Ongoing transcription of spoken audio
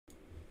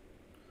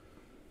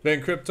Ben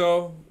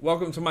Crypto,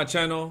 welcome to my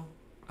channel.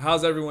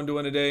 How's everyone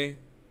doing today?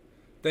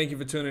 Thank you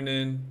for tuning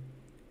in.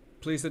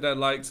 Please hit that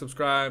like,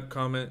 subscribe,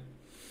 comment.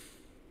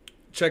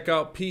 Check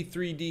out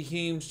P3D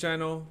Heem's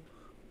channel.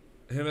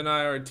 Him and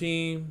I are a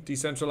team,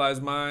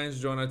 Decentralized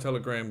Minds. Join our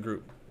Telegram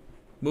group.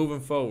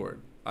 Moving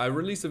forward, I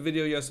released a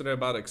video yesterday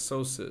about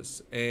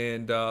Exosis,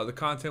 and the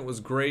content was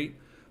great.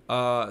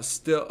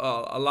 Still,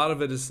 a lot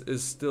of it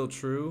is still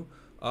true.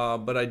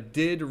 But I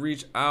did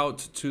reach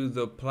out to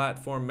the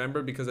platform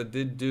member because I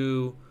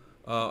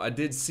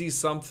did see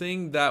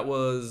something that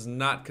was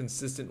not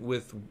consistent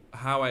with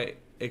how I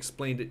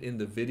explained it in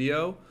the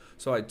video.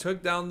 So I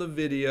took down the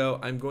video.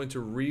 I'm going to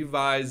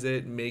revise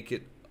it, make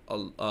it a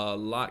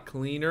lot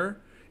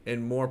cleaner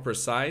and more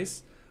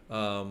precise.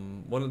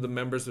 One of the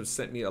members have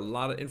sent me a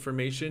lot of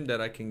information that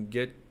I can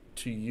get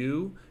to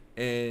you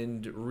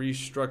and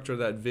restructure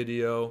that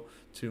video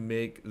to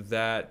make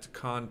that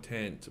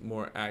content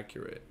more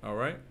accurate. All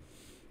right.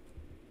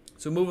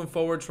 So moving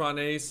forward, Tron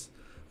Ace,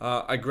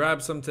 I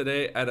grabbed some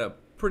today at a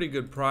pretty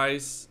good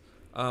price.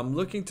 I'm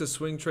looking to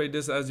swing trade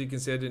this. As you can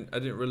see, I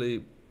didn't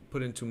really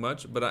put in too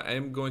much, but I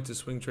am going to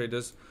swing trade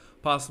this,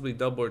 possibly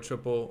double or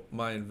triple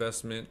my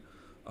investment.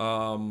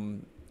 Not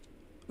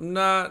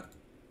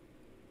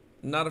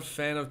a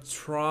fan of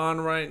Tron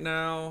right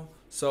now.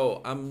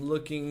 So I'm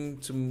looking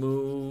to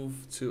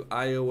move to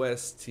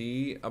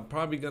IOST. I'm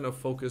probably going to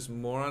focus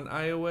more on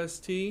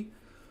IOST,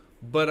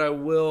 but I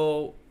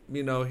will,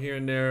 here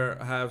and there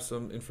have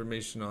some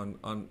information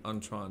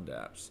on Tron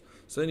dApps.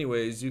 So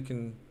anyways, you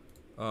can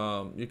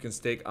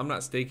stake. I'm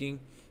not staking,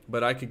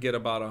 but I could get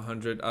about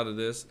 100 out of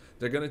this.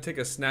 They're going to take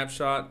a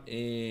snapshot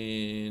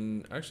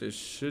in, actually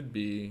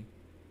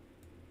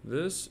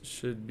this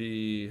should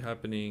be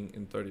happening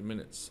in 30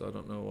 minutes. So I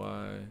don't know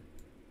why.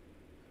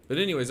 But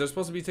anyways, they're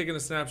supposed to be taking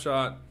a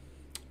snapshot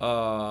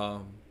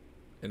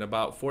in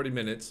about 40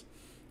 minutes.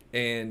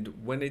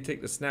 And when they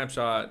take the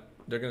snapshot,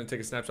 they're going to take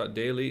a snapshot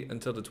daily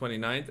until the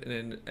 29th.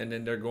 And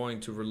then they're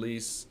going to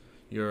release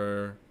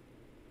your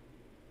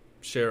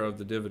share of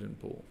the dividend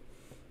pool.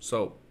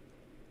 So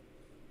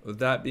with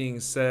that being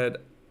said,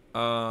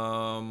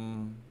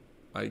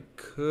 I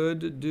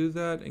could do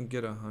that and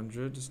get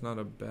 100. It's not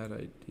a bad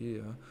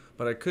idea.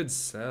 But I could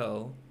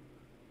sell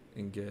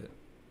and get...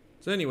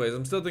 So anyways,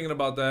 I'm still thinking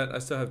about that. I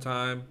still have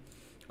time.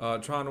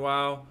 Tron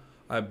Wow,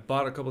 I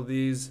bought a couple of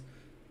these.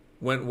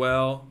 Went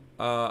well.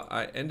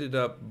 I ended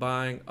up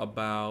buying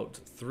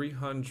about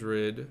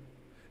 300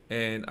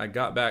 and I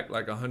got back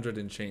like 100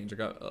 and change. I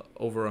got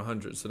over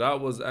 100. So that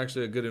was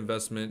actually a good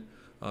investment.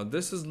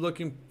 This is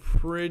looking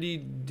pretty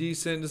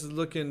decent. This is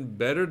looking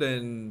better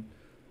than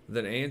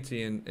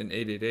Ante and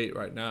 888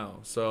 right now.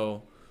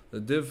 So the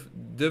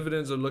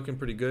dividends are looking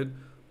pretty good.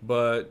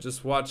 But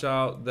just watch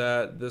out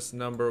that this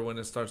number, when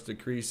it starts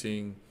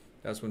decreasing,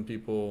 that's when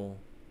people,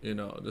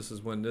 this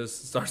is when this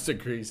starts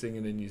decreasing,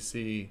 and then you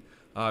see,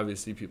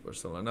 obviously, people are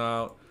selling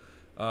out.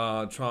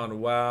 Tron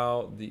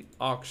Wow, the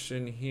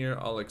auction here,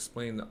 I'll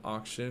explain the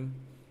auction.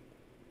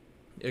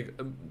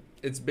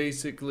 It's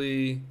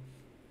basically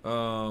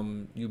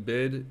you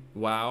bid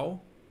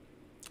Wow,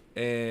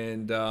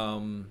 and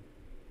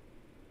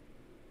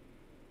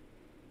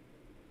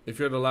if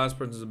you're the last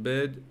person to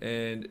bid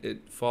and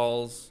it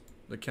falls,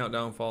 the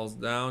countdown falls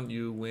down,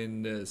 you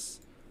win this.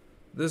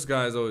 This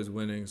guy is always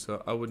winning,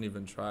 so I wouldn't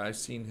even try. I've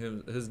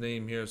seen his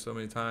name here so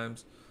many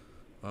times,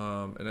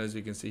 and as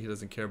you can see, he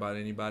doesn't care about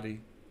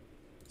anybody.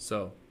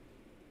 So,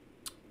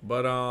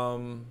 but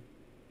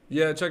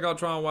yeah, check out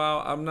Tron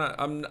Wow.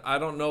 I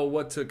don't know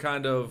what to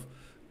kind of,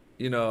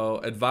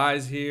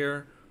 advise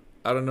here.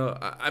 I don't know.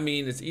 I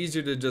mean, it's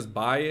easier to just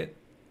buy it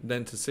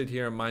than to sit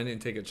here and mine it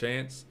and take a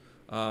chance.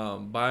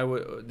 Buy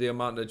the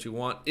amount that you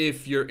want.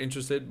 If you're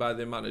interested, buy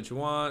the amount that you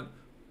want.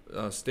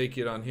 Stake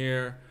it on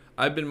here.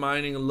 I've been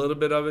mining a little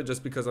bit of it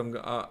just because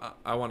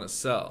I want to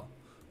sell.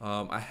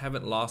 I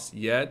haven't lost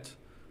yet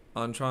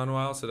on Tron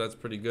Wow, so that's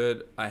pretty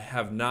good. I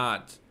have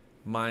not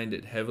mined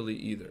it heavily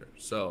either,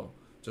 so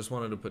just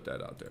wanted to put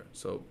that out there.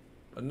 So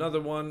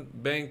another one,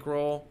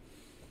 bankroll.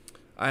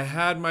 I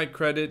had my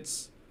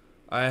credits.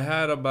 I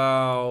had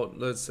about,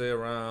 let's say,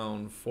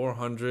 around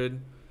 400.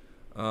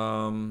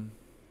 I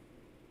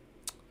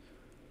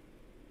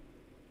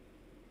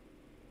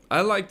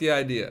like the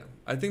idea.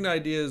 I think the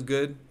idea is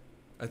good.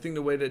 I think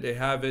the way that they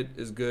have it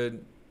is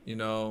good.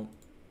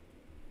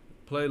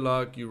 Play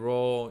luck, you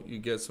roll, you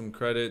get some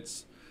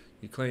credits,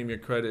 you claim your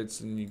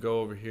credits, and you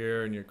go over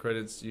here, and your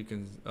credits, you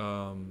can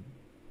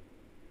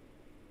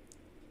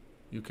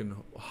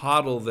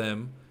hodl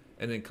them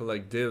and then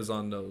collect divs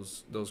on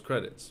those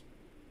credits.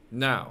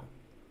 Now,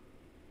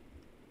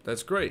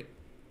 that's great.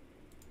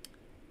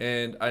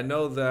 And I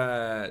know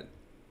that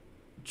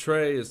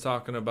Trey is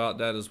talking about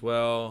that as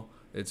well.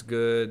 It's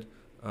good.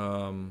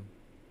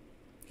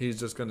 He's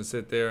just going to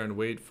sit there and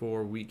wait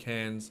for weak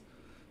hands.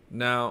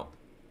 Now,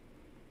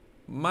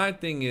 my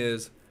thing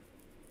is,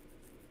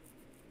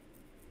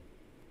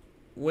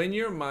 when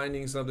you're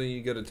mining something,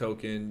 you get a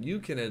token, you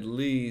can at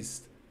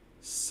least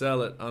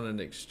sell it on an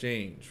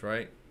exchange,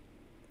 right?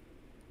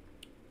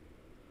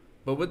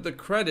 But with the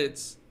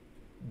credits,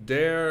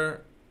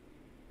 they're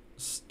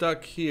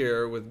stuck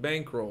here with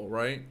bankroll,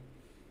 right?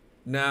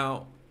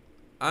 Now,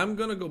 I'm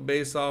going to go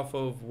based off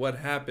of what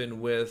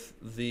happened with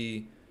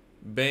the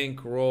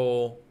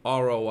bankroll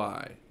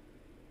ROI.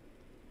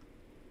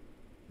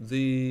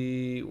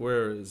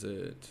 Where is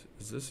it?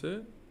 Is this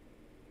it?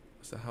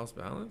 It's the house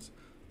balance.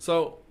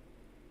 So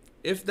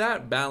if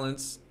that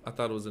balance, I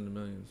thought it was in the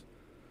millions.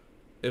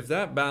 If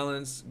that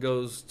balance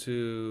goes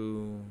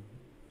to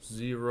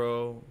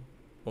 0,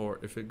 or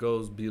if it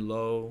goes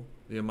below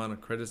the amount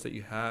of credits that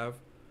you have,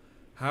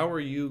 how are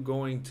you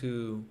going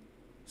to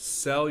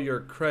sell your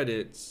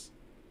credits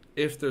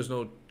if there's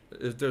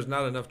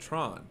not enough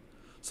Tron?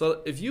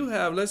 So if you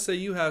have, let's say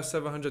you have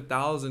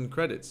 700,000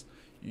 credits,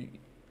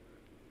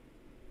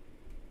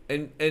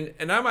 and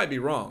I might be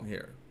wrong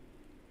here,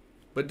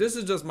 but this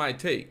is just my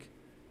take.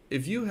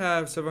 If you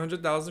have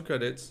 700,000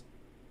 credits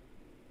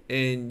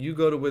and you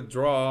go to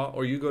withdraw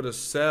or you go to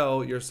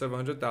sell your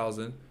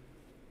 700,000,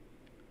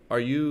 are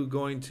you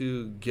going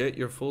to get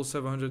your full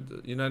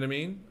 700? You know what I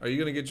mean? Are you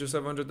going to get your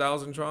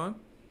 700,000 Tron?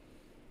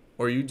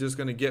 Or are you just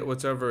going to get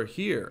whatever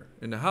here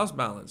in the house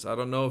balance? I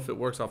don't know if it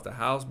works off the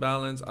house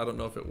balance. I don't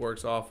know if it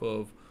works off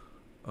of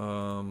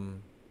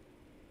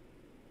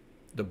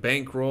the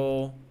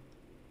bankroll.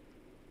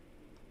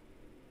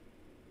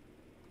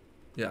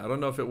 Yeah, I don't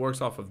know if it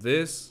works off of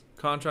this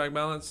contract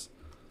balance.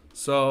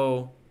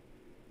 So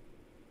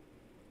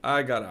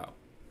I got out.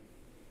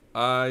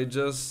 I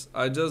just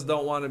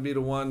don't want to be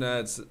the one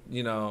that's,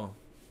 you know,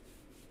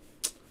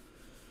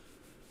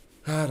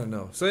 I don't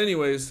know. So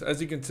anyways,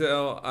 as you can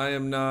tell, I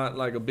am not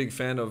like a big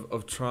fan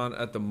of Tron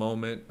at the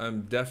moment.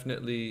 I'm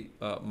definitely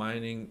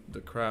mining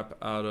the crap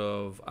out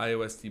of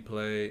IOST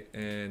Play,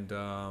 and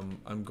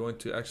I'm going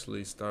to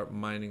actually start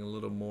mining a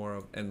little more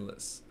of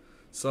Endless.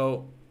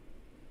 So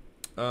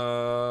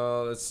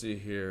let's see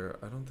here.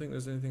 I don't think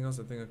there's anything else.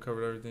 I think I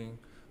covered everything.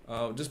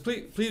 Just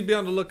please be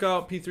on the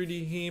lookout.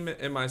 P3D Heme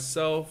and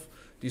myself,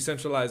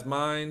 Decentralized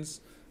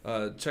Minds.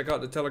 Check out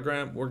the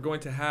Telegram. We're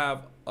going to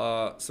have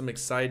some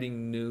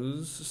exciting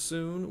news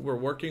soon. We're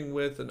working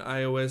with an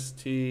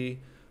IOST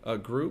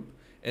group,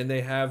 and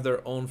they have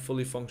their own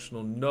fully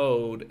functional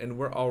node, and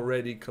we're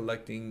already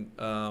collecting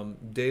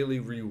daily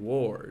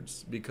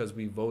rewards because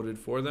we voted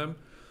for them.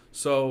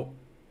 So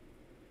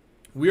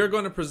we are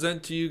going to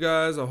present to you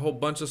guys a whole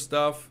bunch of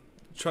stuff.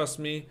 Trust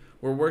me,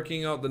 we're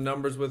working out the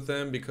numbers with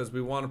them because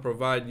we want to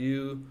provide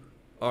you,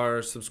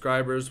 our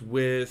subscribers,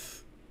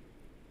 with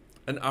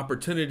an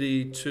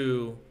opportunity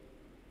to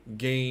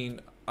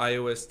gain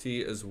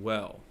IOST as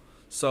well.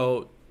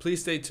 So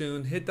please stay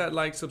tuned. Hit that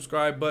like,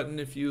 subscribe button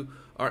if you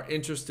are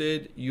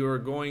interested. You're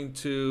going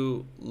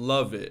to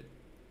love it.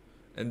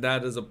 And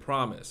that is a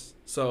promise.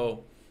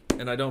 So,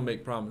 and I don't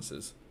make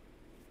promises.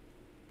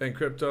 Ben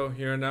Crypto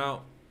here and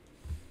out.